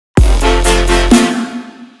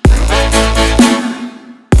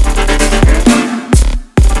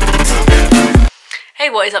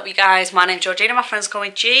what is up you guys? My name's Georgina, my friends call me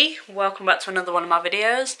G. Welcome back to another one of my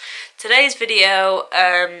videos. Today's video,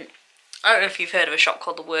 I don't know if you've heard of a shop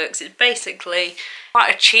called The Works. It's basically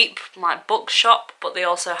quite a cheap bookshop, but they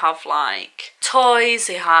also have like toys,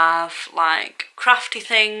 they have like crafty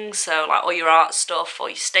things, so like all your art stuff, all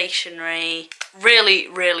your stationery. Really,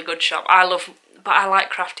 really good shop. But I like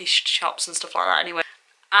crafty shops and stuff like that anyway.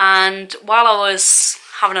 And while I was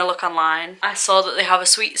having a look online, I saw that they have a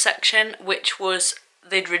sweet section, which was,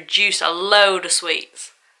 they'd reduce a load of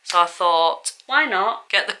sweets. So I thought, why not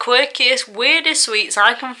get the quirkiest, weirdest sweets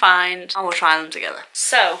I can find and we'll try them together.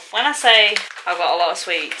 So, when I say I've got a lot of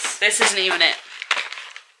sweets, this isn't even it.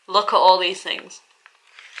 Look at all these things.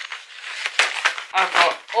 I've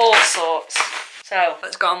got all sorts. So,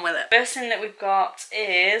 let's go on with it. First thing that we've got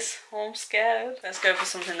is, oh, I'm scared. Let's go for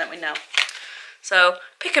something that we know. So,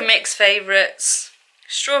 pick a mix favourites,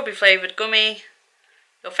 strawberry flavoured gummy,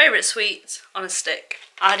 your favourite sweets on a stick.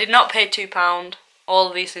 I did not pay £2. All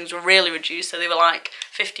of these things were really reduced, so they were like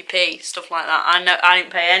 50p, stuff like that. I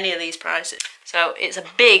didn't pay any of these prices. So it's a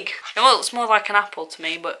big, it looks more like an apple to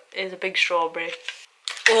me, but it's a big strawberry.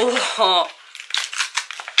 Oh,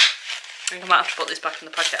 I think I might have to put this back in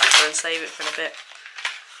the packet after and save it for a bit.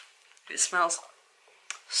 It smells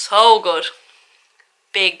so good.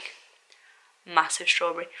 Big, massive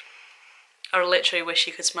strawberry. I literally wish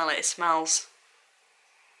you could smell it. It smells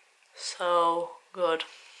so good.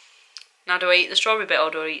 Now, do I eat the strawberry bit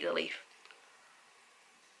or do I eat the leaf?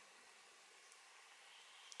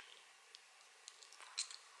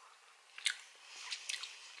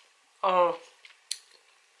 Oh.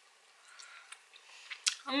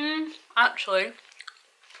 Actually, it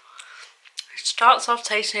starts off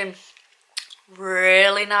tasting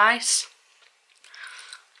really nice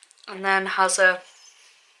and then has a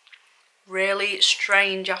really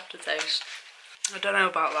strange aftertaste. I don't know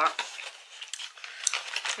about that.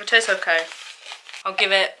 It tastes okay. I'll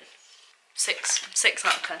give it 6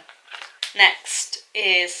 out of 10. Next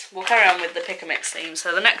is, we'll carry on with the pick a mix theme.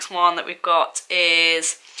 So the next one that we've got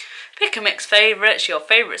is pick a mix favourites, your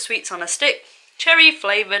favourite sweets on a stick, cherry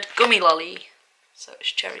flavoured gummy lolly. So it's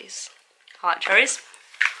cherries. I like cherries.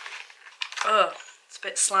 Oh, it's a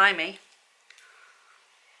bit slimy.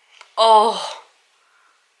 Oh,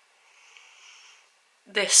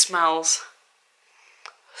 this smells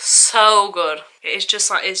so good. It's just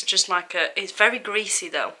like it's very greasy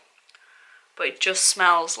though, but it just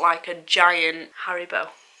smells like a giant Haribo.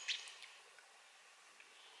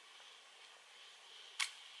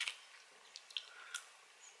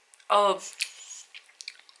 Oh,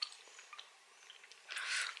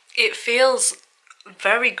 it feels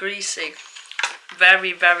very greasy,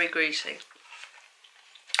 very, very greasy.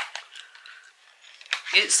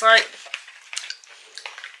 It's like,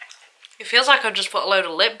 it feels like I've just put a load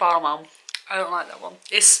of lip balm on. I don't like that one.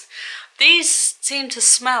 These seem to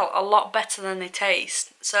smell a lot better than they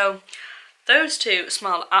taste. So those two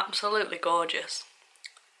smell absolutely gorgeous.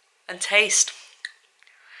 And taste,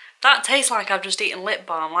 that tastes like I've just eaten lip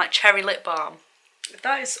balm, like cherry lip balm.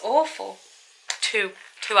 That is awful. 2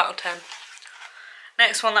 out of 10.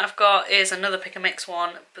 Next one that I've got is another pick a mix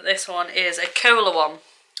one, but this one is a cola one.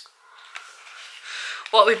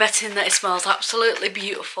 What are we betting that it smells absolutely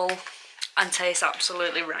beautiful and tastes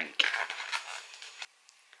absolutely rank?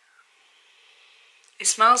 It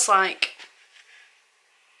smells like,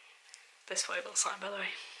 this is what it looks like by the way.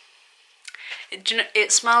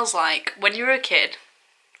 It smells like when you were a kid,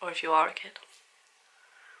 or if you are a kid,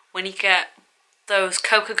 when you get those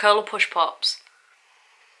Coca-Cola push pops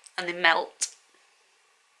and they melt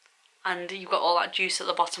and you've got all that juice at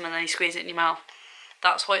the bottom and then you squeeze it in your mouth.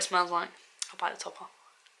 That's what it smells like. I'll bite the top off.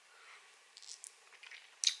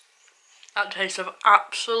 That tastes of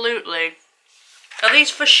absolutely... Are these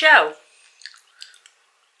for show?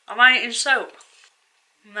 Am I eating soap?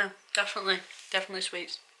 No, definitely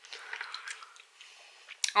sweets.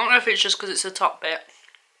 I don't know if it's just because it's the top bit.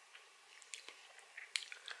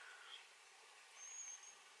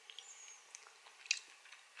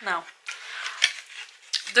 No.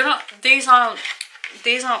 They're not, these aren't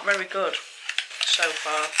very good so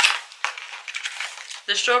far.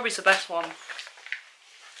 The strawberry's the best one.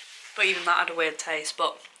 But even that had a weird taste.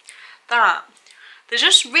 But they're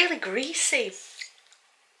just really greasy.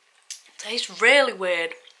 Tastes really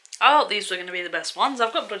weird. I thought these were going to be the best ones.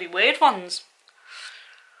 I've got bloody weird ones.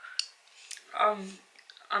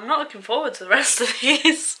 I'm not looking forward to the rest of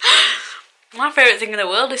these. My favourite thing in the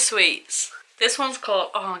world is sweets. This one's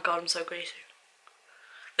called, oh my god, I'm so greasy.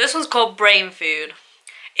 This one's called Brain Food.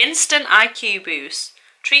 Instant IQ boost.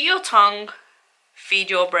 Treat your tongue, feed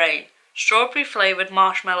your brain. Strawberry flavoured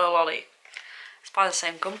marshmallow lolly. It's by the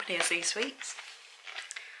same company as these sweets.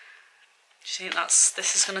 Do you think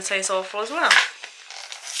this is going to taste awful as well?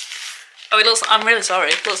 Oh, it looks, I'm really sorry,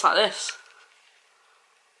 it looks like this.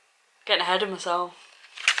 Getting ahead of myself.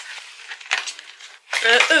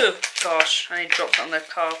 Oh gosh, I need to drop it on the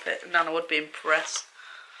carpet. Nana would be impressed.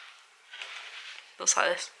 Looks like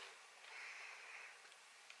this.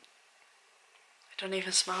 It doesn't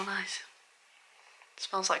even smell nice. It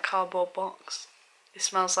smells like cardboard box. It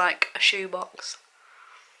smells like a shoe box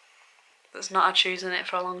that's not had shoes in it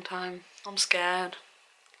for a long time. I'm scared.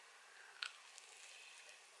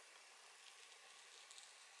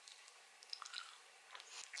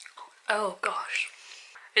 Oh gosh.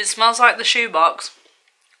 It smells like the shoe box.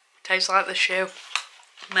 Tastes like the shoe.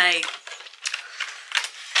 Mate.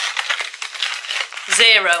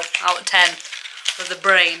 0 out of 10 for the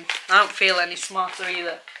brain. I don't feel any smarter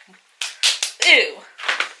either. Ew.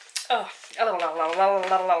 Oh.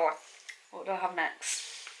 What do I have next?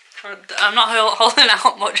 I'm not holding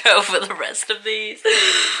out much over the rest of these.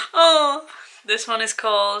 Oh. This one is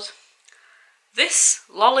called This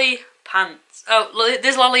Lolly Pants. Oh,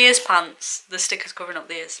 this lolly is pants. The sticker's covering up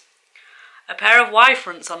the ears. A pair of Y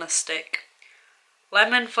fronts on a stick.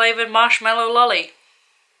 Lemon flavoured marshmallow lolly.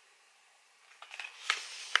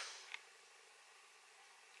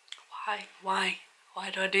 Why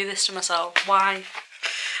do I do this to myself? Why?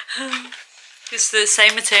 It's the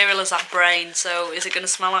same material as that brain, so is it going to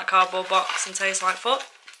smell like cardboard box and taste like foot?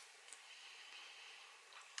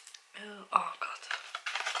 Oh god.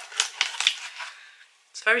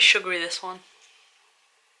 It's very sugary, this one.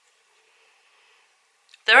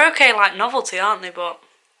 They're okay like Novelty, aren't they? But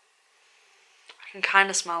I can kind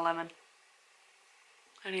of smell lemon.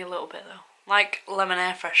 Only a little bit though. Like lemon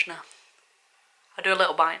air freshener. I do a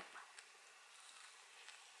little bite.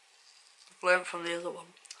 I've learned from the other one.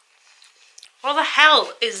 What the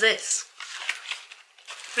hell is this?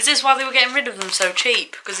 Was this why they were getting rid of them so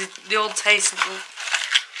cheap? Because they all taste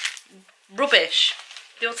rubbish.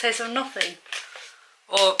 They all taste of nothing.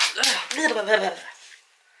 Or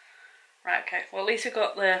right, okay. Well, at least we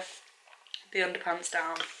got the underpants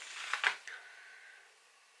down.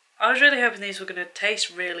 I was really hoping these were going to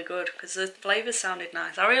taste really good because the flavours sounded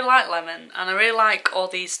nice. I really like lemon and I really like all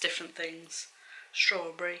these different things.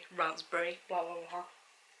 Strawberry, raspberry, blah blah blah.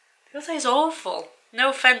 They all taste awful. No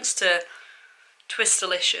offence to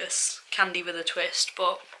Twistalicious, candy with a twist,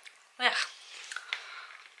 but yeah.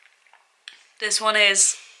 This one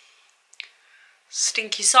is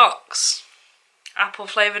Stinky Socks. Apple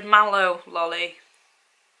flavoured mallow lolly.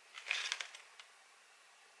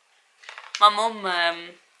 My mum,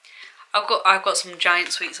 I've got some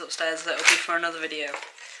giant sweets upstairs that'll be for another video.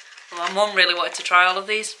 But my mum really wanted to try all of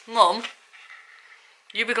these. Mum,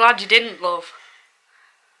 you'd be glad you didn't, love.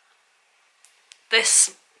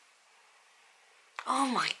 This, oh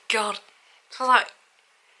my god, it smells like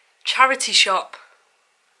charity shop.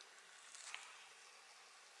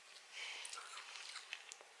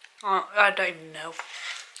 Oh, I don't even know.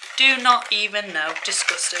 Do not even know.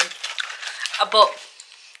 Disgusting. But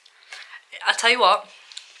I tell you what,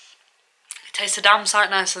 it tastes a damn sight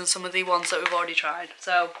nicer than some of the ones that we've already tried.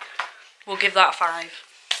 So we'll give that a 5.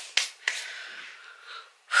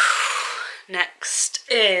 Next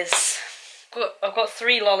is, I've got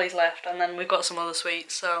 3 lollies left, and then we've got some other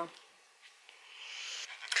sweets. So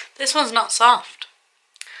this one's not soft.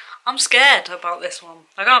 I'm scared about this one.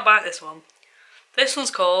 I can't bite this one. This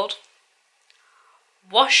one's called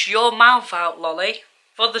Wash Your Mouth Out Lolly.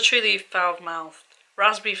 For the truly foul mouth.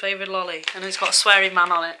 Raspberry flavoured lolly. And it's got a sweary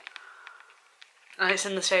man on it. And it's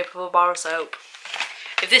in the shape of a bar of soap.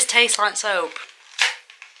 If this tastes like soap,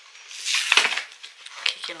 I'll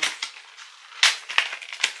kick it off.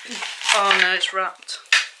 Oh no, it's wrapped.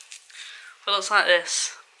 Well, it looks like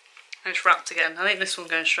this. And it's wrapped again. I think this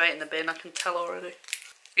one's going straight in the bin, I can tell already.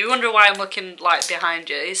 You wonder why I'm looking like behind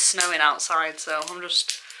you. It's snowing outside, so I'm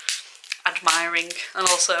just admiring and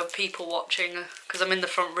also people watching because I'm in the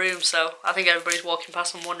front room, so I think everybody's walking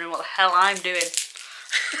past and wondering what the hell I'm doing.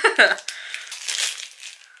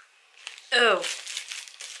 Oh.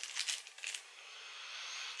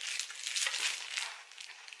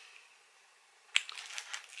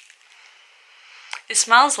 It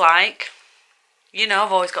smells like, you know,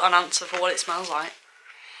 I've always got an answer for what it smells like.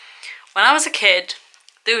 When I was a kid,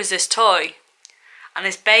 there was this toy and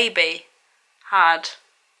this baby had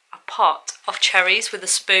a pot of cherries with a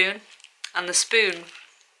spoon, and the spoon,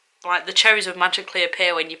 like the cherries would magically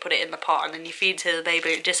appear when you put it in the pot and then you feed to the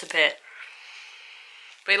baby, it would disappear.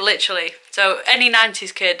 But it literally, so any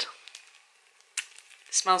 90s kid,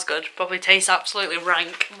 it smells good, probably tastes absolutely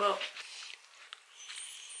rank, but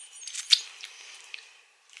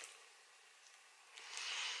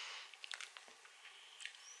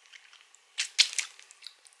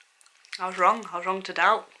I was wrong to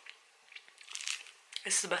doubt.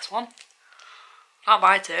 This is the best one. Can't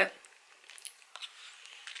bite it.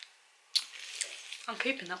 I'm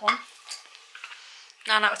keeping that one.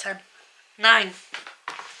 9 out of 10. 9.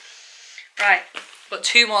 Right, got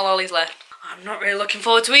 2 more lollies left. I'm not really looking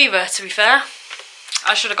forward to either, to be fair.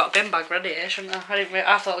 I should have got a bin bag ready here, shouldn't I?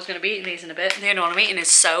 I thought I was going to be eating these in a bit. The only one I'm eating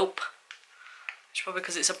is soap. Which is probably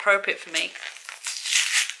because it's appropriate for me.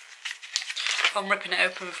 I'm ripping it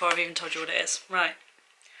open before I've even told you what it is. Right.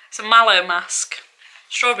 It's a mallow mask.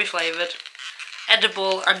 Strawberry flavoured.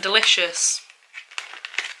 Edible and delicious.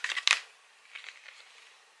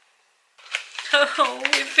 Oh,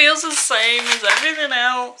 it feels the same as everything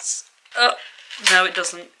else. Oh, no it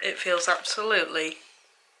doesn't. It feels absolutely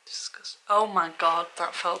disgusting. Oh my god,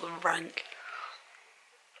 that felt rank.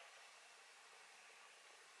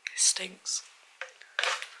 It stinks.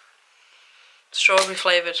 Strawberry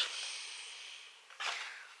flavoured.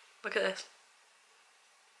 Look at this.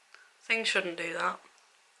 Things shouldn't do that.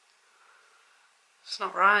 It's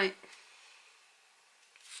not right.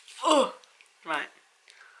 Oh, right.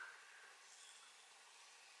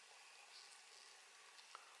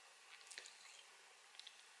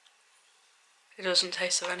 It doesn't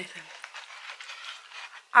taste of anything.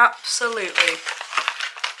 Absolutely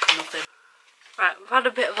nothing. Right, we've had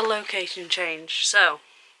a bit of a location change. So,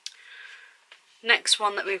 next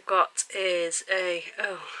one that we've got is a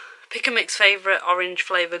Pick a Mix favourite orange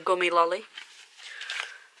flavour gummy lolly.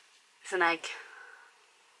 It's an egg.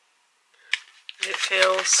 It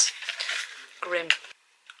feels grim.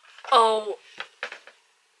 Oh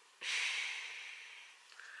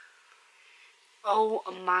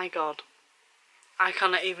my god. I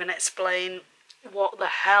cannot even explain what the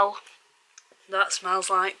hell that smells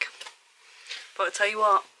like. But I tell you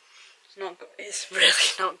what, it's not good. It's really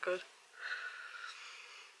not good.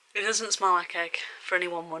 It doesn't smell like egg, for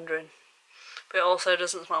anyone wondering. But it also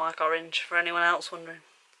doesn't smell like orange, for anyone else wondering.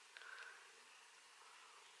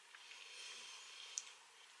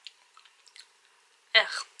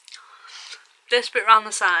 Ugh. This bit round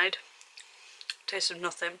the side tastes of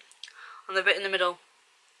nothing. And the bit in the middle,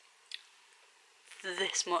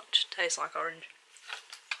 this much tastes like orange.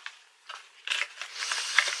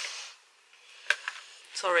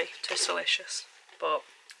 Sorry, tastes delicious, but...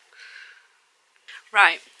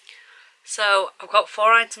 Right, so I've got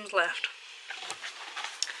 4 items left.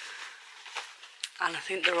 And I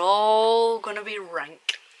think they're all going to be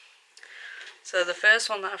rank. So the first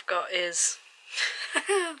one that I've got is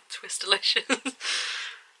Twist Delicious.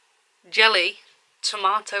 Jelly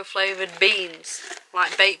tomato flavoured beans,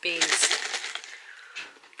 like baked beans.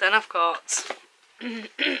 Then I've got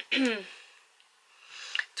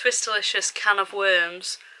Twist Delicious can of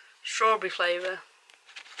worms, strawberry flavour.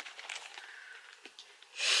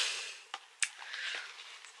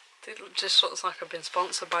 It just looks like I've been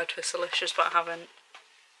sponsored by Twist Delicious, but I haven't.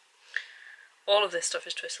 All of this stuff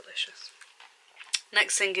is Twist Delicious.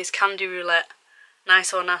 Next thing is Candy Roulette,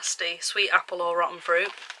 nice or nasty, sweet apple or rotten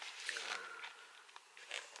fruit.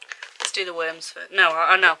 Let's do the worms first. No,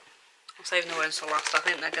 I know. I'm saving the worms for last. I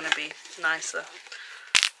think they're going to be nicer.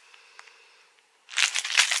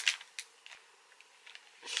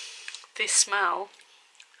 They smell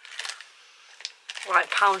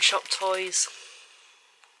like pound shop toys.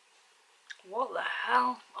 What the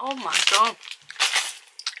hell? Oh my god.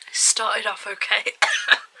 It started off okay.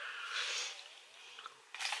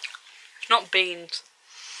 Not beans.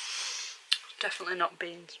 Definitely not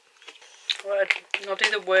beans. Right, I'll do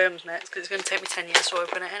the worms next because it's going to take me 10 years to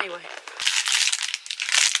open it anyway.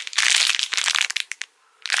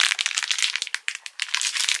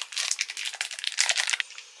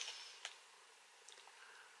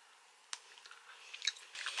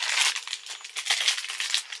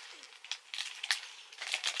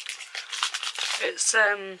 It's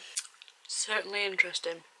certainly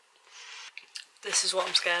interesting. This is what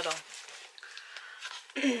I'm scared of.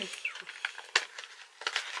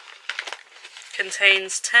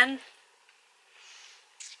 Contains 10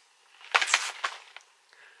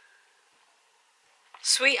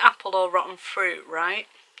 sweet apple or rotten fruit, right?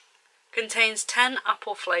 Contains 10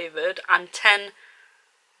 apple flavoured and 10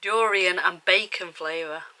 durian and bacon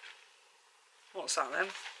flavour. What's that then?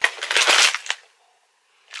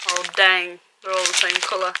 Oh dang, they're all the same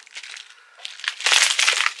colour.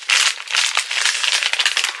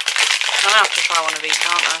 I'll have to try one of each,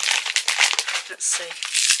 aren't I? Let's see.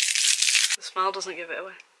 The smell doesn't give it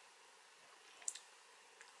away.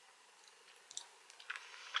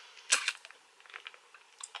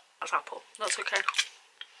 That's apple. That's okay.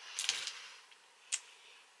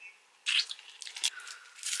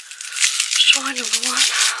 Let's try another one.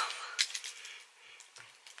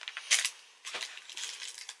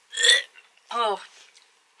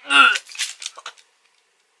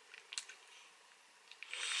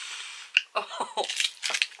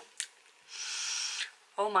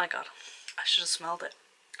 Oh my god, I should have smelled it.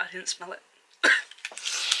 I didn't smell it.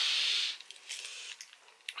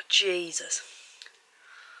 Jesus.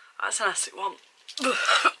 That's a nasty one. Let's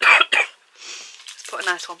put a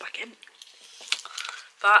nice one back in.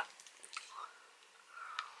 That.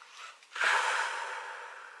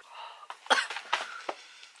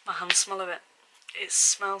 My hands smell of it. It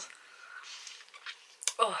smells.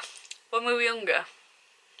 Oh, when we were younger,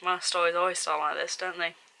 my stories always start like this, don't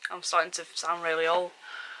they? I'm starting to sound really old.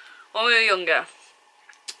 When we were younger,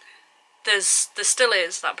 there still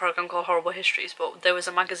is that programme called Horrible Histories, but there was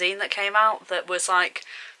a magazine that came out that was like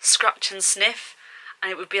scratch and sniff,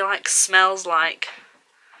 and it would be like smells like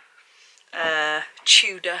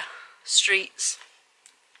Tudor streets.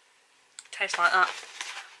 Tastes like that.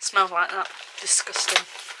 Smells like that. Disgusting.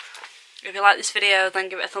 If you like this video, then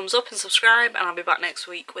give it a thumbs up and subscribe, and I'll be back next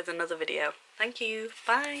week with another video. Thank you.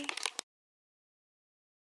 Bye.